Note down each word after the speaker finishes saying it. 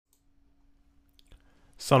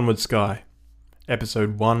Sunward Sky,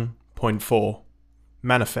 Episode 1.4,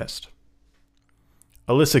 Manifest.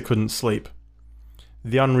 Alyssa couldn't sleep.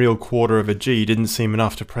 The unreal quarter of a G didn't seem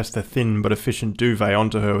enough to press the thin but efficient duvet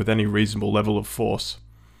onto her with any reasonable level of force.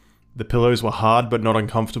 The pillows were hard but not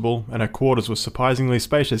uncomfortable, and her quarters were surprisingly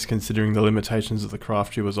spacious considering the limitations of the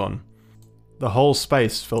craft she was on. The whole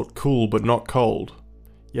space felt cool but not cold,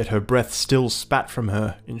 yet her breath still spat from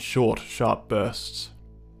her in short, sharp bursts.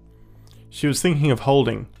 She was thinking of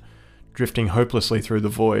Holding, drifting hopelessly through the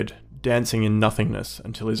void, dancing in nothingness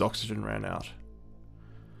until his oxygen ran out.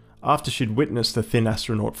 After she'd witnessed the thin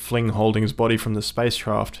astronaut fling Holding's body from the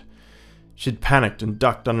spacecraft, she'd panicked and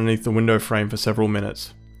ducked underneath the window frame for several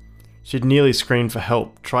minutes. She'd nearly screamed for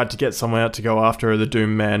help, tried to get someone out to go after her, the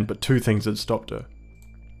doomed man, but two things had stopped her.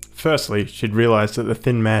 Firstly, she'd realised that the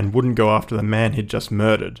thin man wouldn't go after the man he'd just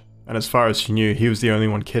murdered, and as far as she knew, he was the only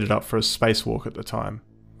one kitted up for a spacewalk at the time.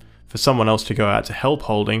 For someone else to go out to help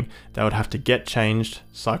Holding, they would have to get changed,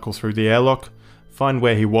 cycle through the airlock, find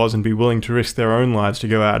where he was and be willing to risk their own lives to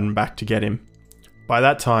go out and back to get him. By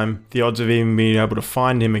that time, the odds of even being able to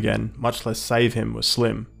find him again, much less save him, were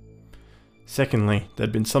slim. Secondly,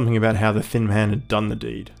 there'd been something about how the thin man had done the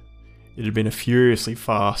deed. It had been a furiously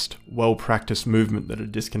fast, well-practiced movement that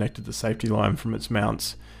had disconnected the safety line from its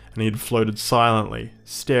mounts, and he had floated silently,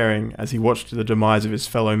 staring as he watched the demise of his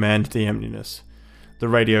fellow man to the emptiness. The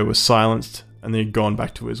radio was silenced, and he had gone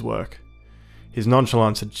back to his work. His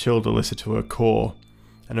nonchalance had chilled Alyssa to her core,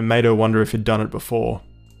 and it made her wonder if he'd done it before.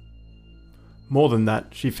 More than that,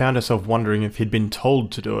 she found herself wondering if he'd been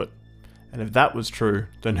told to do it, and if that was true,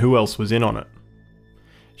 then who else was in on it?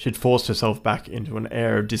 She'd forced herself back into an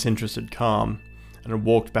air of disinterested calm, and had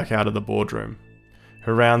walked back out of the boardroom.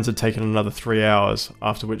 Her rounds had taken another 3 hours,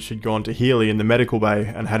 after which she'd gone to Healy in the medical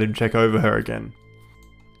bay and had him check over her again.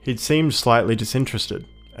 He'd seemed slightly disinterested,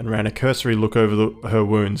 and ran a cursory look over her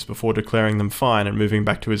wounds before declaring them fine and moving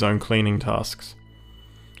back to his own cleaning tasks.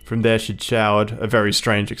 From there she'd showered, a very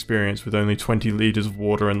strange experience with only 20 litres of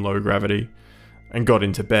water and low gravity, and got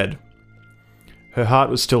into bed. Her heart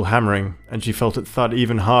was still hammering, and she felt it thud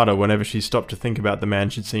even harder whenever she stopped to think about the man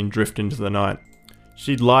she'd seen drift into the night.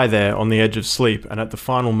 She'd lie there on the edge of sleep, and at the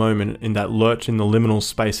final moment, in that lurch in the liminal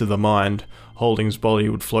space of the mind, Holding's body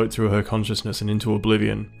would float through her consciousness and into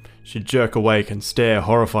oblivion. She'd jerk awake and stare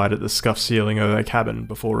horrified at the scuffed ceiling of her cabin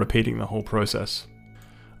before repeating the whole process.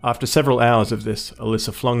 After several hours of this,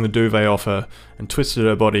 Alyssa flung the duvet off her and twisted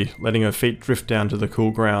her body, letting her feet drift down to the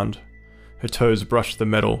cool ground. Her toes brushed the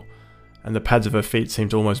metal, and the pads of her feet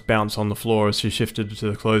seemed to almost bounce on the floor as she shifted to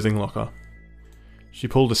the clothing locker. She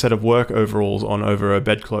pulled a set of work overalls on over her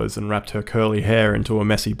bedclothes and wrapped her curly hair into a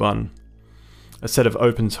messy bun. A set of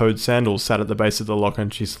open-toed sandals sat at the base of the locker,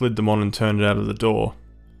 and she slid them on and turned out of the door.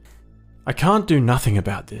 I can't do nothing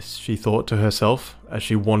about this, she thought to herself, as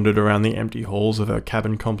she wandered around the empty halls of her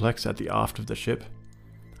cabin complex at the aft of the ship.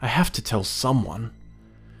 I have to tell someone.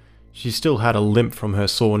 She still had a limp from her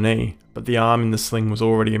sore knee, but the arm in the sling was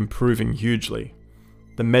already improving hugely.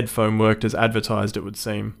 The medfoam worked as advertised, it would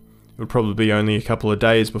seem. It would probably be only a couple of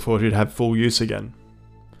days before she'd have full use again.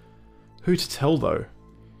 Who to tell, though?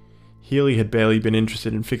 Healy had barely been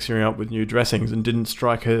interested in fixing her up with new dressings and didn't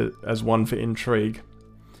strike her as one for intrigue.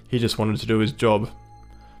 He just wanted to do his job.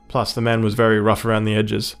 Plus, the man was very rough around the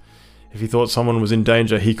edges. If he thought someone was in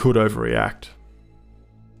danger, he could overreact.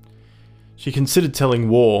 She considered telling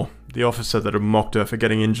War, the officer that had mocked her for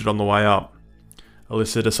getting injured on the way up.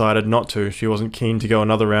 Alyssa decided not to. She wasn't keen to go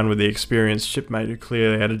another round with the experienced shipmate who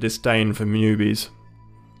clearly had a disdain for newbies.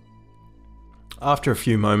 After a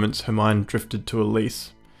few moments, her mind drifted to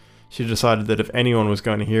Elise. She decided that if anyone was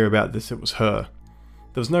going to hear about this, it was her.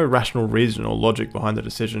 There was no rational reason or logic behind the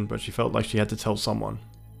decision, but she felt like she had to tell someone.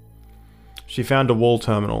 She found a wall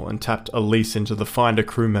terminal and tapped Elise into the Find a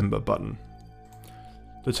Crew Member button.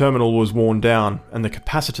 The terminal was worn down, and the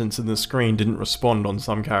capacitance in the screen didn't respond on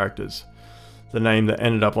some characters. The name that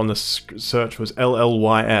ended up on the search was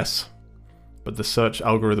LLYS, but the search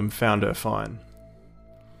algorithm found her fine.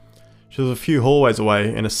 She was a few hallways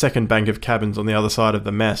away, in a second bank of cabins on the other side of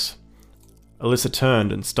the mess. Alyssa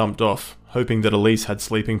turned and stumped off, hoping that Elise had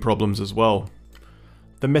sleeping problems as well.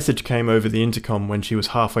 The message came over the intercom when she was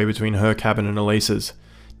halfway between her cabin and Elise's,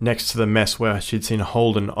 next to the mess where she'd seen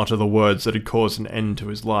Holden utter the words that had caused an end to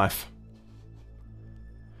his life.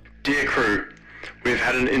 Dear crew, we've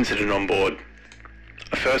had an incident on board.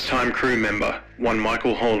 A first-time crew member, one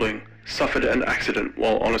Michael Holding, suffered an accident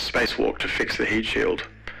while on a spacewalk to fix the heat shield.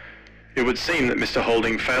 It would seem that Mr.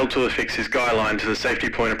 Holding failed to affix his guy line to the safety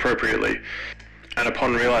point appropriately, and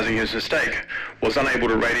upon realizing his mistake, was unable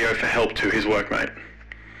to radio for help to his workmate.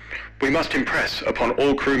 We must impress upon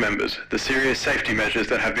all crew members the serious safety measures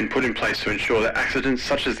that have been put in place to ensure that accidents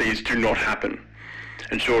such as these do not happen.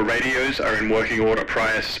 Ensure radios are in working order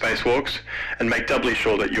prior to spacewalks, and make doubly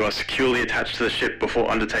sure that you are securely attached to the ship before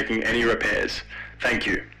undertaking any repairs. Thank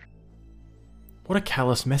you. What a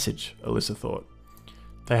callous message, Alyssa thought.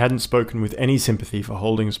 They hadn't spoken with any sympathy for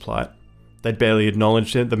Holding's plight. They'd barely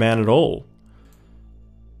acknowledged the man at all.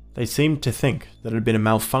 They seemed to think that it had been a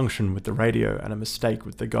malfunction with the radio and a mistake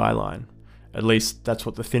with the guy line. At least, that's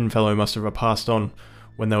what the thin fellow must have passed on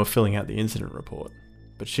when they were filling out the incident report.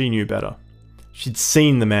 But she knew better. She'd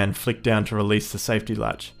seen the man flick down to release the safety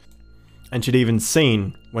latch. And she'd even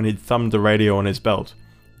seen when he'd thumbed the radio on his belt,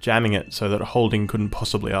 jamming it so that Holding couldn't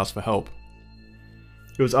possibly ask for help.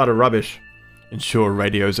 It was utter rubbish. Ensure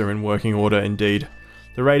radios are in working order indeed.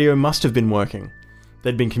 The radio must have been working.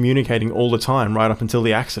 They'd been communicating all the time right up until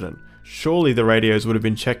the accident. Surely the radios would have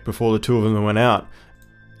been checked before the two of them went out,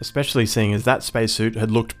 especially seeing as that spacesuit had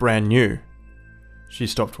looked brand new. She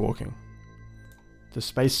stopped walking. The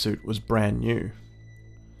spacesuit was brand new.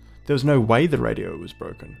 There was no way the radio was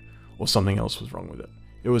broken, or something else was wrong with it.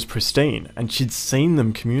 It was pristine, and she'd seen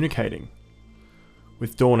them communicating.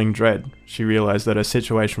 With dawning dread, she realised that her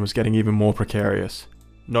situation was getting even more precarious.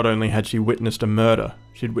 Not only had she witnessed a murder,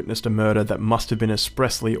 she'd witnessed a murder that must have been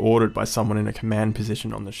expressly ordered by someone in a command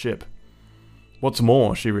position on the ship. What's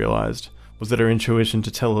more, she realised, was that her intuition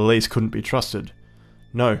to tell Elise couldn't be trusted.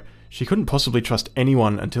 No, she couldn't possibly trust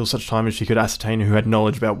anyone until such time as she could ascertain who had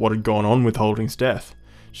knowledge about what had gone on with Holding's death.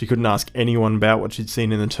 She couldn't ask anyone about what she'd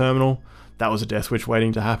seen in the terminal. That was a death wish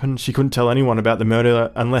waiting to happen. She couldn't tell anyone about the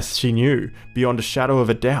murder unless she knew, beyond a shadow of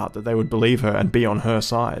a doubt, that they would believe her and be on her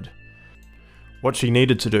side. What she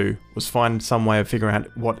needed to do was find some way of figuring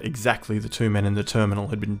out what exactly the two men in the terminal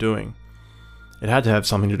had been doing. It had to have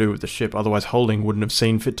something to do with the ship, otherwise Holding wouldn't have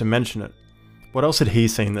seen fit to mention it. What else had he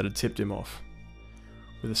seen that had tipped him off?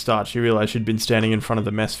 With a start, she realised she'd been standing in front of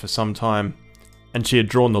the mess for some time, and she had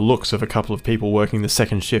drawn the looks of a couple of people working the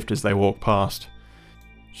second shift as they walked past.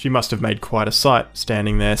 She must have made quite a sight,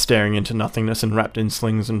 standing there staring into nothingness and wrapped in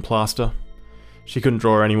slings and plaster. She couldn't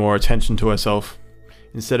draw any more attention to herself.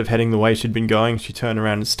 Instead of heading the way she'd been going, she turned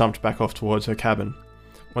around and stumped back off towards her cabin.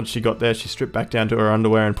 Once she got there, she stripped back down to her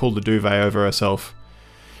underwear and pulled the duvet over herself.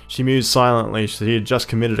 She mused silently. She had just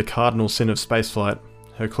committed a cardinal sin of spaceflight.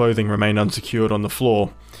 Her clothing remained unsecured on the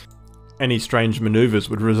floor. Any strange maneuvers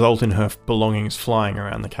would result in her belongings flying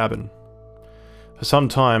around the cabin. For some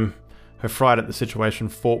time, her fright at the situation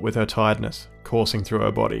fought with her tiredness, coursing through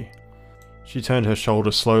her body. She turned her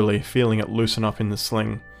shoulder slowly, feeling it loosen up in the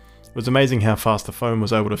sling. It was amazing how fast the foam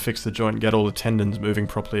was able to fix the joint and get all the tendons moving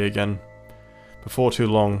properly again. Before too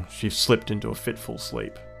long, she slipped into a fitful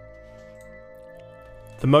sleep.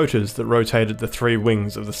 The motors that rotated the three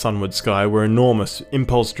wings of the sunward sky were enormous,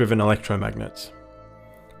 impulse-driven electromagnets.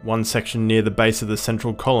 One section near the base of the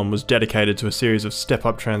central column was dedicated to a series of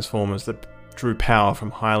step-up transformers that drew power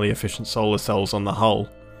from highly efficient solar cells on the hull.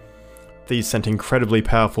 These sent incredibly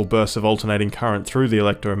powerful bursts of alternating current through the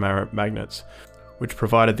electromagnets, which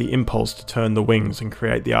provided the impulse to turn the wings and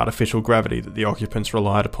create the artificial gravity that the occupants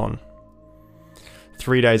relied upon.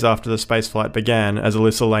 3 days after the spaceflight began, as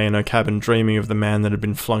Alyssa lay in her cabin dreaming of the man that had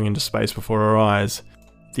been flung into space before her eyes,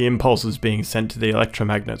 the impulses being sent to the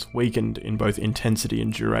electromagnets weakened in both intensity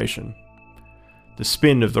and duration. The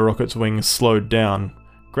spin of the rocket's wings slowed down,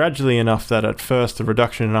 gradually enough that at first the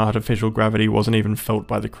reduction in artificial gravity wasn't even felt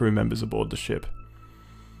by the crew members aboard the ship.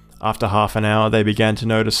 After half an hour, they began to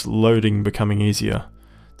notice loading becoming easier.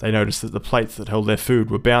 They noticed that the plates that held their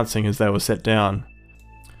food were bouncing as they were set down.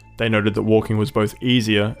 They noted that walking was both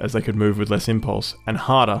easier, as they could move with less impulse, and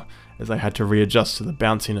harder, as they had to readjust to the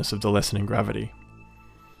bounciness of the lessening gravity.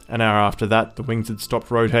 An hour after that, the wings had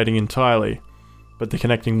stopped rotating entirely, but the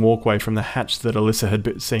connecting walkway from the hatch that Alyssa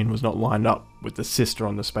had seen was not lined up with the sister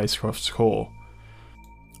on the spacecraft's core.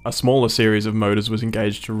 A smaller series of motors was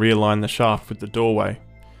engaged to realign the shaft with the doorway.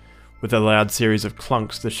 With a loud series of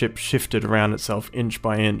clunks, the ship shifted around itself inch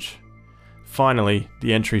by inch. Finally,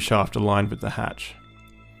 the entry shaft aligned with the hatch.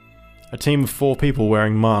 A team of 4 people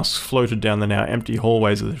wearing masks floated down the now empty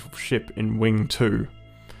hallways of the ship in Wing 2.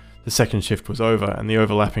 The second shift was over, and the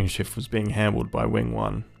overlapping shift was being handled by Wing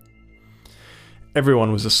 1.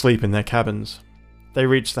 Everyone was asleep in their cabins. They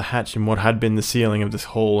reached the hatch in what had been the ceiling of this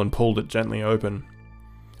hall and pulled it gently open.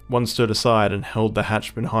 One stood aside and held the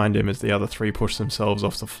hatch behind him as the other 3 pushed themselves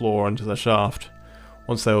off the floor onto the shaft.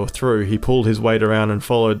 Once they were through, he pulled his weight around and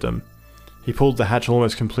followed them. He pulled the hatch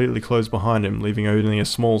almost completely closed behind him, leaving only a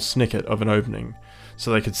small snicket of an opening,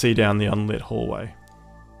 so they could see down the unlit hallway.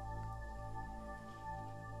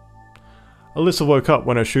 Alyssa woke up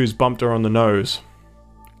when her shoes bumped her on the nose.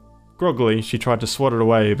 Groggily, she tried to swat it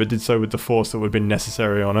away, but did so with the force that would have been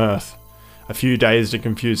necessary on Earth. A few dazed and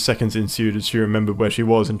confused seconds ensued as she remembered where she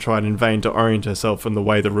was and tried in vain to orient herself in the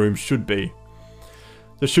way the room should be.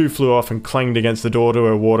 The shoe flew off and clanged against the door to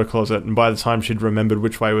her water closet, and by the time she'd remembered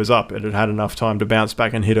which way was up, it had had enough time to bounce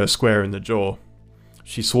back and hit her square in the jaw.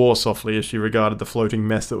 She swore softly as she regarded the floating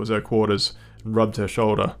mess that was her quarters, and rubbed her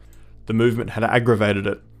shoulder. The movement had aggravated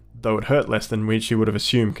it, though it hurt less than she would have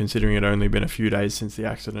assumed considering it had only been a few days since the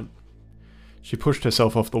accident. She pushed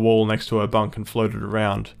herself off the wall next to her bunk and floated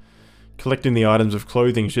around, collecting the items of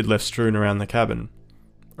clothing she'd left strewn around the cabin.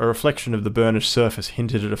 A reflection of the burnished surface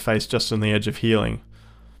hinted at a face just on the edge of healing.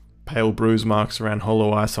 Pale bruise marks around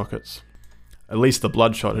hollow eye sockets. At least the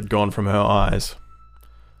bloodshot had gone from her eyes.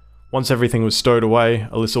 Once everything was stowed away,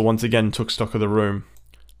 Alyssa once again took stock of the room.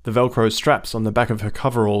 The Velcro straps on the back of her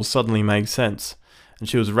coveralls suddenly made sense, and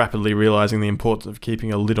she was rapidly realizing the importance of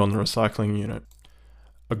keeping a lid on the recycling unit.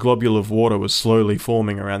 A globule of water was slowly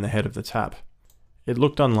forming around the head of the tap. It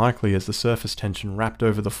looked unlikely as the surface tension wrapped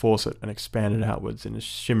over the faucet and expanded outwards in a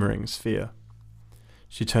shimmering sphere.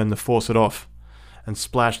 She turned the faucet off and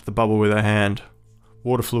splashed the bubble with her hand.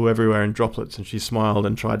 Water flew everywhere in droplets, and she smiled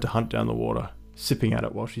and tried to hunt down the water, sipping at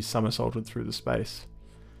it while she somersaulted through the space.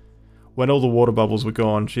 When all the water bubbles were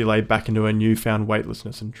gone, she lay back into her newfound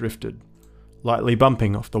weightlessness and drifted, lightly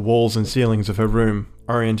bumping off the walls and ceilings of her room,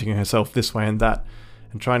 orienting herself this way and that,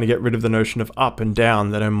 and trying to get rid of the notion of up and down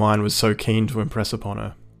that her mind was so keen to impress upon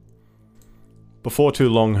her. Before too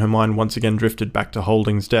long, her mind once again drifted back to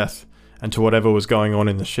Holding's death, and to whatever was going on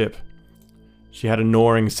in the ship. She had a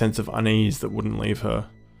gnawing sense of unease that wouldn't leave her.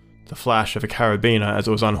 The flash of a carabiner as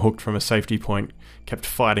it was unhooked from a safety point kept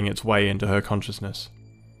fighting its way into her consciousness.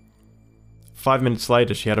 5 minutes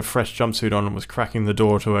later, she had a fresh jumpsuit on and was cracking the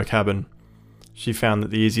door to her cabin. She found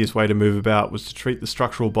that the easiest way to move about was to treat the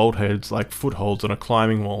structural bolt heads like footholds on a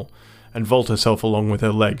climbing wall, and vault herself along with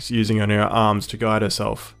her legs, using only her arms to guide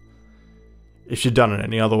herself. If she'd done it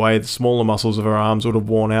any other way, the smaller muscles of her arms would have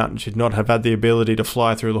worn out and she'd not have had the ability to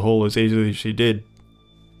fly through the hall as easily as she did.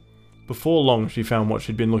 Before long, she found what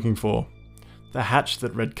she'd been looking for. The hatch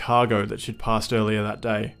that read cargo that she'd passed earlier that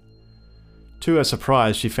day. To her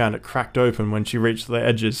surprise, she found it cracked open when she reached the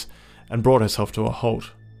edges and brought herself to a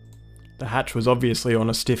halt. The hatch was obviously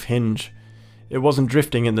on a stiff hinge. It wasn't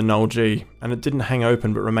drifting in the Null G, and it didn't hang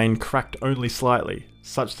open but remained cracked only slightly,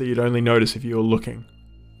 such that you'd only notice if you were looking.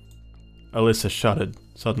 Alyssa shuddered,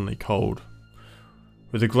 suddenly cold.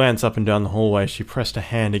 With a glance up and down the hallway, she pressed a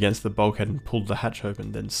hand against the bulkhead and pulled the hatch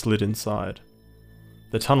open, then slid inside.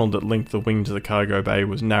 The tunnel that linked the wing to the cargo bay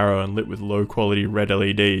was narrow and lit with low-quality red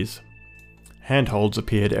LEDs. Handholds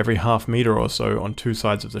appeared every half metre or so on two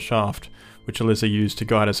sides of the shaft, which Alyssa used to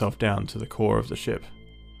guide herself down to the core of the ship.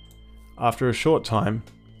 After a short time,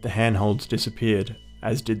 the handholds disappeared,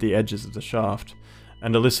 as did the edges of the shaft,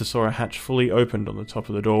 and Alyssa saw a hatch fully opened on the top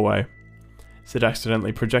of the doorway. Sid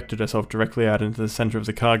accidentally projected herself directly out into the centre of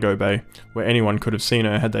the cargo bay, where anyone could have seen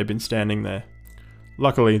her had they been standing there.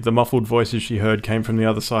 Luckily, the muffled voices she heard came from the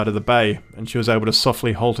other side of the bay, and she was able to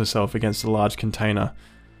softly halt herself against a large container,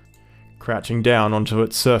 crouching down onto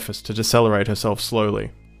its surface to decelerate herself slowly.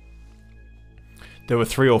 There were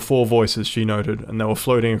 3 or 4 voices, she noted, and they were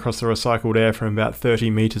floating across the recycled air from about 30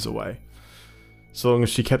 metres away. So long as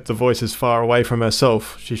she kept the voices far away from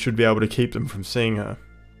herself, she should be able to keep them from seeing her.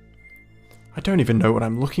 I don't even know what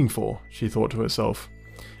I'm looking for, she thought to herself,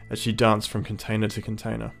 as she danced from container to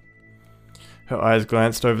container. Her eyes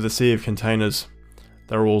glanced over the sea of containers.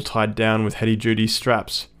 They were all tied down with heavy-duty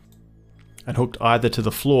straps, and hooked either to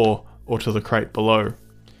the floor or to the crate below.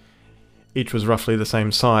 Each was roughly the same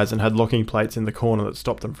size and had locking plates in the corner that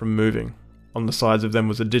stopped them from moving. On the sides of them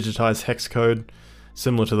was a digitized hex code,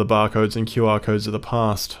 similar to the barcodes and QR codes of the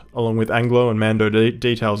past, along with Anglo and Mando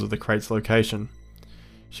details of the crate's location.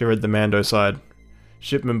 She read the Mando side.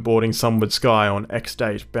 Shipment boarding Sunward Sky on X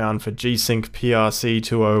date, bound for G-Sync PRC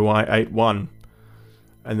 20Y81.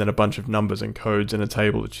 And then a bunch of numbers and codes in a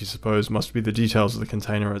table that she supposed must be the details of the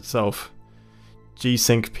container itself.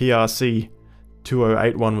 G-Sync PRC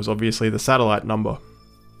 2081 was obviously the satellite number.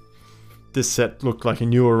 This set looked like a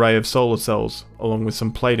new array of solar cells, along with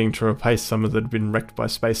some plating to replace some that had been wrecked by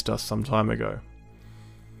space dust some time ago.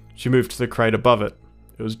 She moved to the crate above it.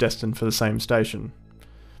 It was destined for the same station.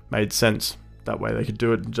 Made sense. That way they could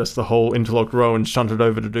do it in just the whole interlocked row and shunt it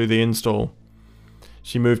over to do the install.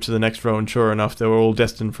 She moved to the next row and sure enough they were all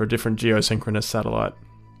destined for a different geosynchronous satellite.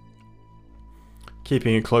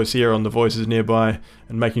 Keeping a close ear on the voices nearby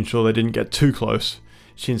and making sure they didn't get too close,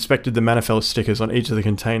 she inspected the manifest stickers on each of the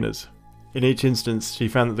containers. In each instance, she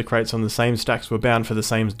found that the crates on the same stacks were bound for the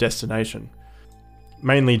same destination.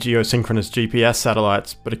 mainly geosynchronous GPS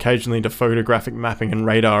satellites, but occasionally to photographic mapping and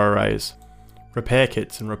radar arrays. Repair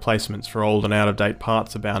kits and replacements for old and out-of-date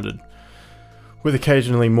parts abounded, with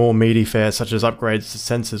occasionally more meaty fare such as upgrades to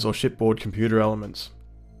sensors or shipboard computer elements.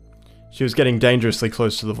 She was getting dangerously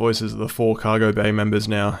close to the voices of the 4 cargo bay members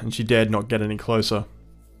now, and she dared not get any closer.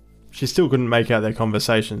 She still couldn't make out their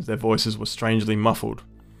conversations, their voices were strangely muffled.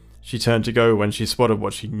 She turned to go when she spotted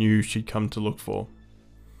what she knew she'd come to look for.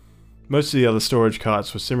 Most of the other storage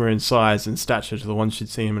carts were similar in size and stature to the ones she'd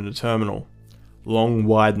seen in the terminal. Long,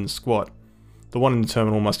 wide and squat. The one in the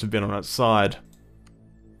terminal must have been on its side.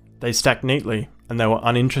 They stacked neatly, and they were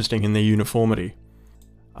uninteresting in their uniformity.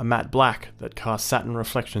 A matte black that cast satin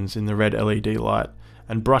reflections in the red LED light,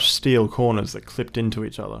 and brushed steel corners that clipped into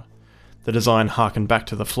each other. The design harkened back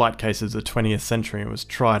to the flight cases of the 20th century and was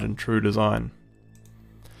tried and true design.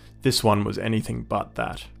 This one was anything but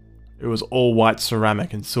that. It was all white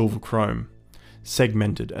ceramic and silver chrome,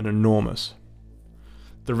 segmented and enormous.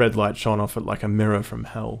 The red light shone off it like a mirror from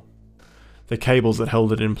hell. The cables that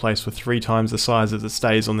held it in place were 3 times the size of the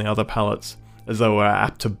stays on the other pallets, as though it were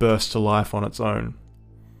apt to burst to life on its own.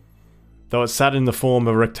 Though it sat in the form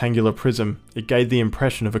of a rectangular prism, it gave the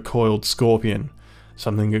impression of a coiled scorpion,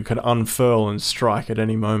 something that could unfurl and strike at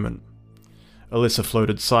any moment. Alyssa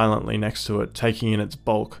floated silently next to it, taking in its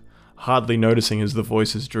bulk, hardly noticing as the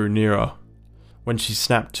voices drew nearer. When she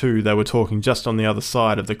snapped to, they were talking just on the other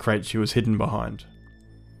side of the crate she was hidden behind.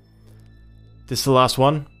 "This the last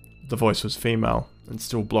one?" The voice was female, and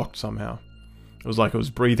still blocked somehow. It was like it was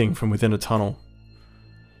breathing from within a tunnel.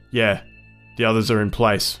 "Yeah, the others are in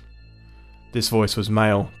place." This voice was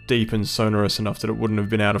male, deep and sonorous enough that it wouldn't have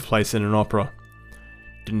been out of place in an opera.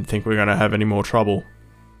 "Didn't think we were going to have any more trouble."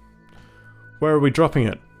 "Where are we dropping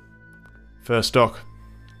it?" "First dock."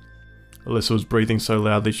 Alyssa was breathing so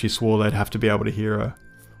loudly she swore they'd have to be able to hear her.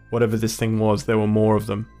 Whatever this thing was, there were more of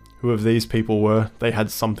them. Whoever these people were, they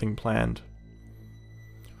had something planned.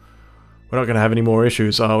 "We're not going to have any more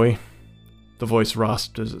issues, are we?" The voice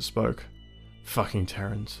rasped as it spoke. "Fucking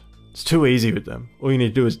Terrans. It's too easy with them. All you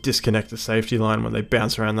need to do is disconnect the safety line when they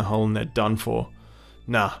bounce around the hull and they're done for.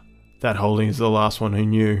 Nah, that holding is the last one who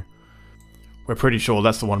knew. We're pretty sure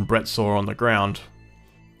that's the one Brett saw on the ground."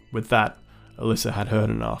 With that, Alyssa had heard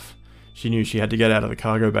enough. She knew she had to get out of the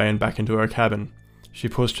cargo bay and back into her cabin. She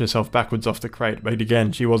pushed herself backwards off the crate, but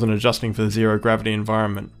again she wasn't adjusting for the zero-gravity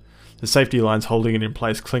environment. The safety lines holding it in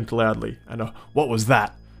place clinked loudly, and a "what was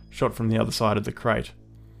that?" shot from the other side of the crate.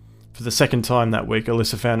 For the second time that week,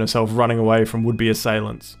 Alyssa found herself running away from would-be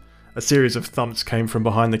assailants. A series of thumps came from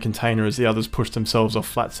behind the container as the others pushed themselves off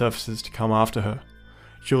flat surfaces to come after her.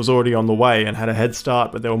 She was already on the way and had a head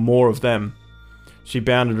start, but there were more of them. She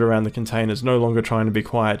bounded around the containers, no longer trying to be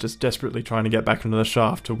quiet, just desperately trying to get back into the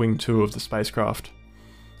shaft to Wing 2 of the spacecraft.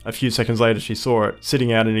 A few seconds later she saw it,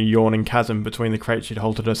 sitting out in a yawning chasm between the crate she'd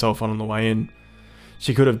halted herself on the way in.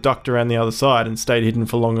 She could have ducked around the other side and stayed hidden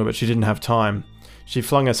for longer, but she didn't have time. She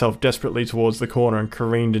flung herself desperately towards the corner and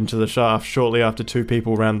careened into the shaft shortly after 2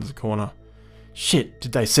 people rounded the corner. "Shit,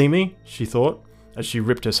 did they see me?" she thought, as she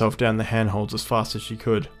ripped herself down the handholds as fast as she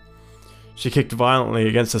could. She kicked violently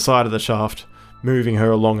against the side of the shaft, moving her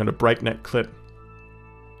along at a breakneck clip.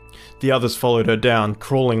 The others followed her down,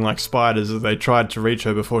 crawling like spiders as they tried to reach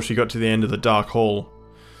her before she got to the end of the dark hall.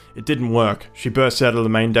 It didn't work. She burst out of the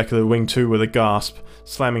main deck of the Wing 2 with a gasp,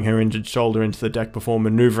 slamming her injured shoulder into the deck before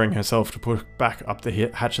manoeuvring herself to push back up the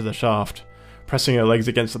hatch of the shaft. Pressing her legs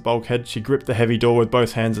against the bulkhead, she gripped the heavy door with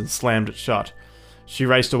both hands and slammed it shut. She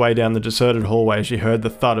raced away down the deserted hallway as she heard the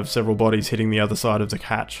thud of several bodies hitting the other side of the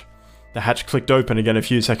hatch. The hatch clicked open again a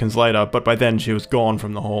few seconds later, but by then she was gone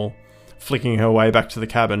from the hall, flicking her way back to the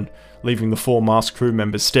cabin, leaving the 4 masked crew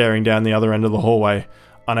members staring down the other end of the hallway,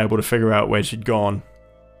 unable to figure out where she'd gone.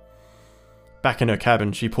 Back in her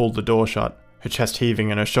cabin, she pulled the door shut, her chest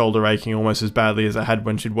heaving and her shoulder aching almost as badly as it had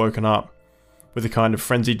when she'd woken up. With a kind of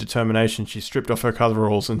frenzied determination, she stripped off her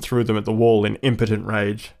coveralls and threw them at the wall in impotent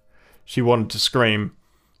rage. She wanted to scream,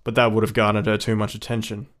 but that would have garnered her too much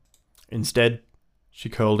attention. Instead, she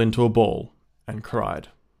curled into a ball and cried.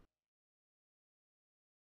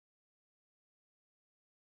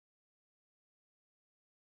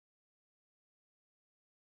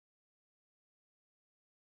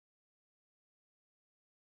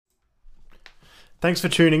 Thanks for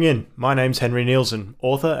tuning in. My name's Henry Nielsen,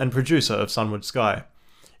 author and producer of Sunward Sky.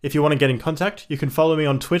 If you want to get in contact, you can follow me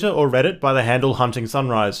on Twitter or Reddit by the handle Hunting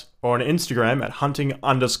Sunrise, or on Instagram at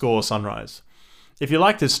hunting_sunrise. If you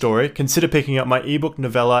like this story, consider picking up my ebook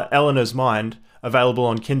novella Eleanor's Mind, available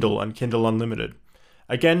on Kindle and Kindle Unlimited.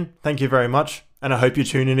 Again, thank you very much, and I hope you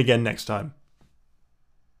tune in again next time.